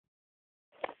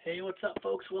Hey, what's up,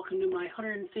 folks? Welcome to my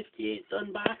 158th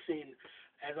unboxing.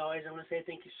 As always, I want to say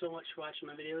thank you so much for watching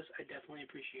my videos. I definitely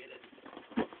appreciate it.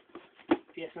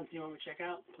 If you have something you want me to check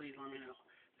out, please let me know.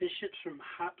 This ship's from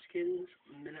Hopkins,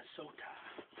 Minnesota,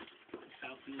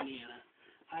 South Indiana.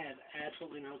 I have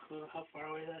absolutely no clue how far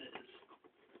away that is.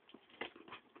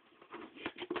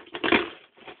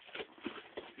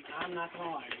 I'm not going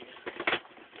to lie to you.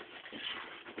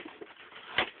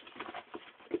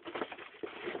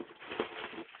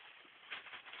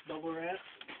 Bubble wrap.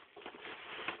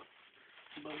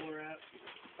 Bubble wrap.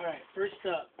 Alright, first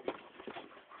up.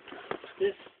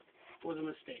 This was a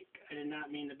mistake. I did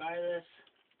not mean to buy this.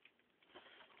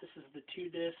 This is the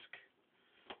 2-disc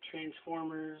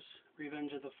Transformers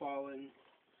Revenge of the Fallen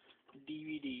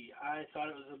DVD. I thought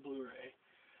it was a Blu-ray.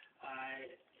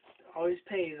 I always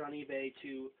pays on eBay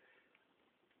to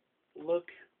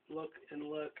look,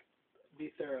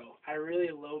 be thorough. I really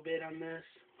low bid on this,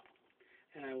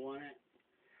 and I want it.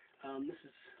 I'm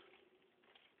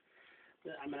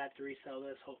gonna have to resell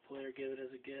this, hopefully, or give it as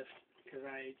a gift, because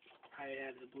I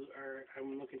had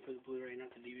I'm looking for the Blu-ray, not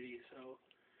the DVD. So,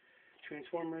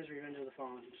 Transformers: Revenge of the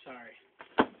Fallen. Sorry.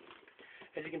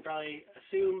 As you can probably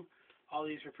assume, all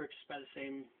these were purchased by the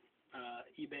same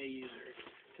eBay user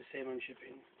to save on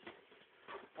shipping.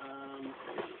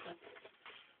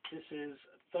 This is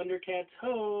Thundercats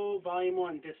Ho! Volume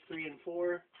 1, Disc 3 and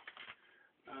 4.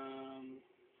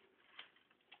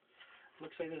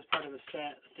 Looks like this is part of a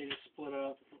set that they just split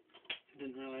up.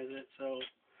 Didn't realize it, so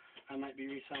I might be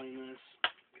reselling this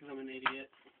because I'm an idiot.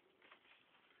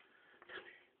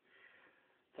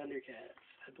 Thundercats.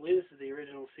 I believe this is the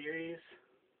original series.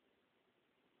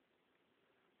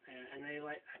 And they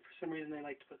for some reason they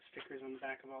like to put stickers on the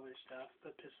back of all their stuff.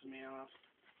 That pisses me off.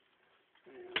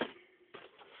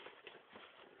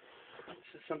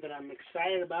 This is something I'm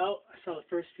excited about. I saw the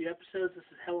first few episodes. This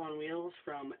is Hell on Wheels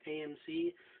from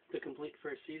AMC, the complete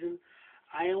first season.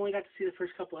 I only got to see the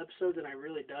first couple episodes, and I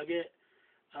really dug it.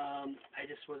 I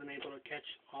just wasn't able to catch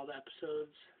all the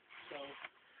episodes. So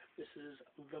this is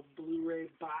the Blu-ray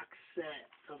box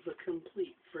set of the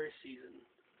complete first season.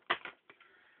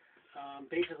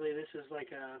 Basically, this is like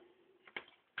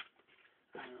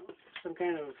some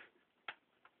kind of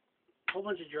whole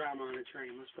bunch of drama on a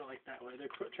train. Let's put it like that way.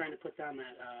 They're trying to put down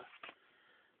that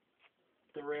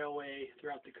the railway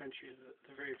throughout the country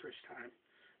the very first time.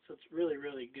 So it's really,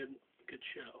 really good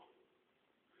show.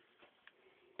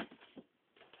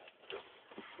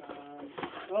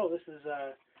 This is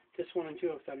disc 1 and 2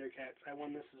 of Thundercats. I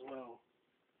won this as well.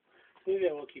 So maybe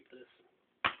I will keep this.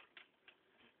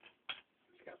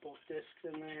 It's got both discs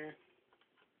in there.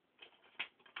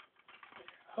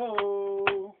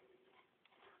 Ho!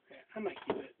 Yeah, I might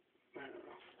keep it. I don't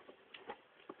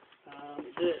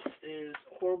know. This is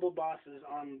Horrible Bosses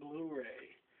on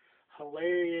Blu-ray.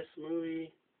 Hilarious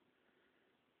movie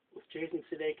with Jason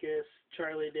Sudeikis,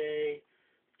 Charlie Day,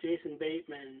 Jason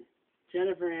Bateman,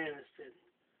 Jennifer Aniston,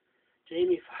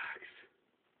 Jamie Foxx,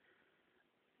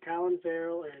 Colin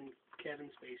Farrell, and Kevin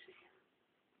Spacey.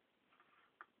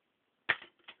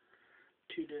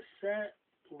 2-disc set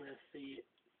with the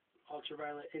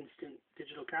Ultraviolet Instant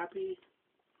digital copy.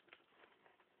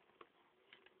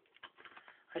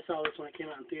 I saw this when it came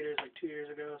out in theaters like 2 years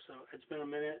ago, so it's been a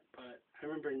minute, but I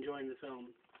remember enjoying the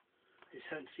film. I just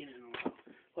haven't seen it in a while.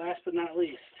 Last but not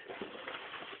least,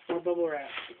 more bubble wrap.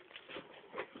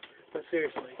 But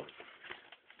seriously,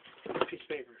 a piece of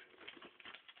paper.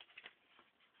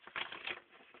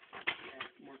 Yeah,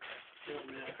 more crap.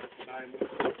 Buy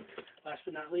more. Last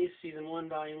but not least, Season 1,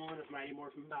 Volume 1 of Mighty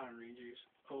Morphin Power Rangers.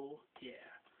 Oh, yeah.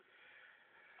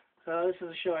 This is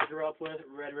a show I grew up with.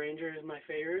 Red Ranger is my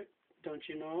favorite. Don't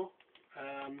you know?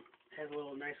 Has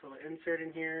a nice little insert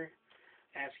in here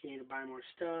asking you to buy more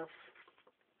stuff.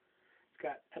 It's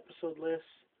got episode lists.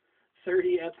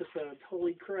 30 episodes.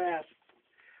 Holy crap.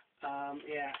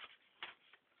 Yeah.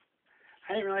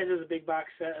 I didn't realize there was a big box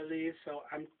set of these, so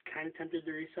I'm kind of tempted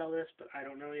to resell this, but I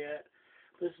don't know yet.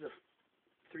 This is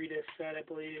a 3-disc set, I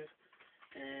believe,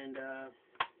 and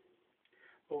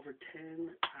over 10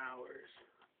 hours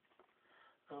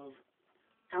of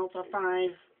Alpha 5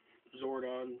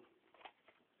 Zordon.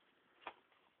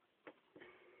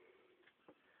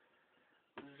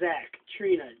 Zach,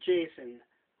 Trina, Jason.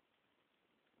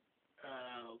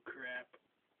 Oh, crap.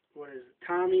 What is it?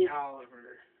 Tommy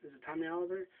Oliver. Is it Tommy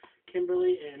Oliver?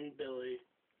 Kimberly and Billy.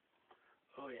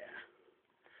 Oh, yeah.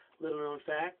 Little known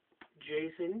fact,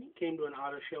 Jason came to an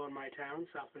auto show in my town,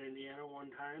 South Bend, Indiana,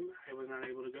 one time. I was not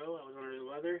able to go. I was under the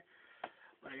weather.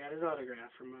 But I got his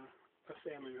autograph from a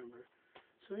family member.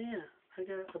 So, yeah. I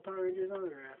got a Power Rangers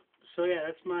autograph. So yeah,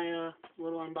 that's my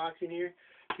little unboxing here.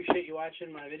 Appreciate you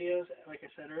watching my videos. Like I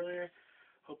said earlier,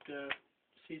 hope to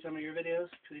see some of your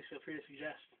videos. Please feel free to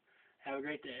suggest. Have a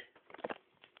great day.